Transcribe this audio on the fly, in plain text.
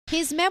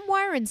His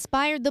memoir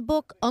inspired the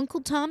book Uncle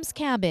Tom's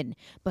Cabin,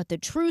 but the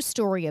true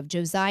story of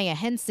Josiah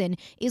Henson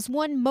is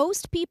one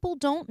most people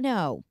don't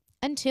know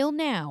until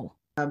now.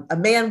 A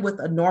man with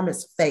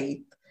enormous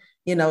faith,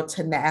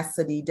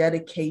 tenacity,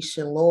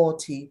 dedication,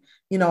 loyalty,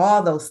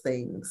 all those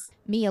things.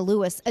 Mia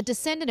Lewis, a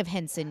descendant of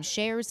Henson,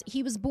 shares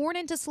he was born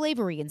into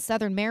slavery in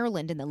southern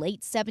Maryland in the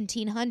late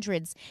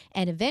 1700s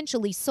and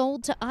eventually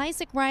sold to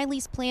Isaac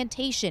Riley's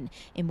plantation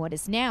in what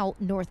is now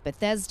North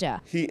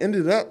Bethesda. He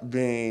ended up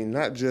being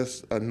not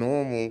just a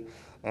normal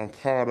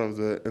part of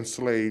the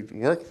enslaved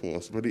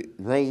workforce, but he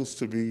rose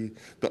to be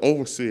the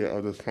overseer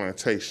of the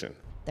plantation.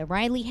 The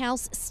Riley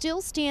House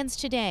still stands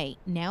today,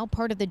 now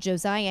part of the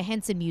Josiah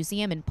Henson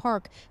Museum and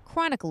Park,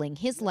 chronicling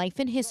his life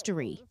and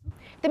history.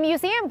 The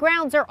museum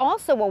grounds are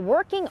also a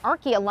working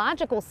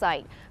archaeological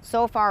site.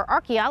 So far,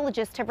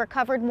 archaeologists have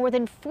recovered more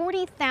than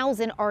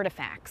 40,000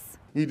 artifacts.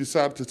 We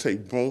decided to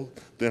take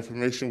both the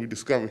information we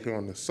discovered here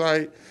on the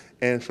site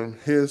and from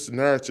his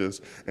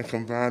narratives and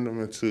combine them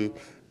into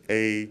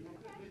a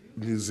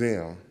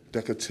museum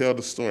that could tell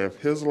the story of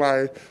his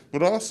life,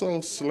 but also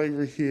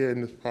slavery here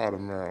in this part of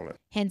Maryland.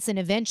 Henson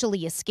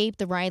eventually escaped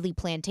the Riley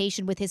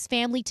plantation with his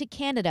family to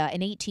Canada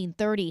in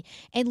 1830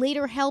 and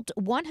later helped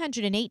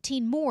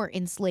 118 more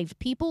enslaved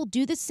people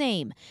do the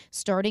same,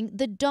 starting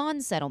the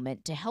Dawn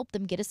settlement to help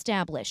them get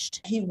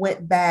established. He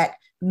went back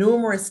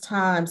numerous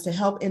times to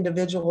help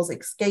individuals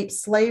escape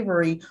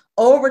slavery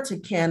over to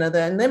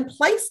Canada and then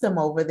placed them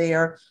over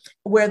there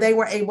where they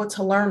were able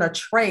to learn a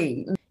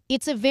trade.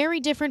 It's a very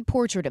different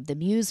portrait of the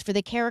muse for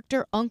the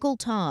character Uncle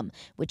Tom,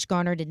 which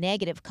garnered a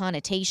negative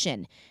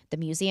connotation. The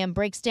museum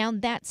breaks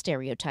down that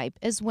stereotype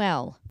as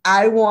well.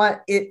 I want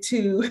it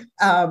to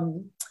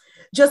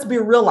just be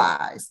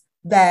realized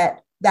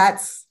that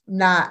that's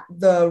not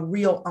the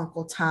real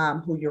Uncle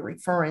Tom who you're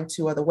referring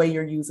to or the way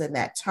you're using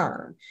that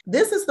term.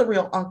 This is the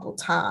real Uncle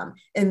Tom,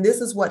 and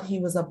this is what he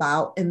was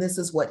about, and this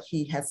is what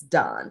he has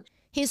done.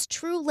 His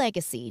true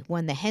legacy,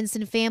 one the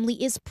Henson family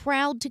is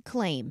proud to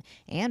claim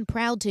and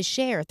proud to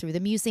share through the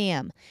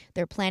museum.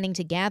 They're planning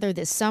to gather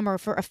this summer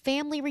for a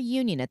family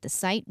reunion at the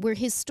site where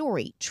his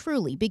story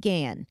truly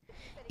began.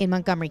 In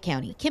Montgomery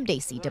County, Kim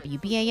Dacey,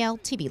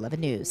 WBAL-TV 11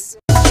 News.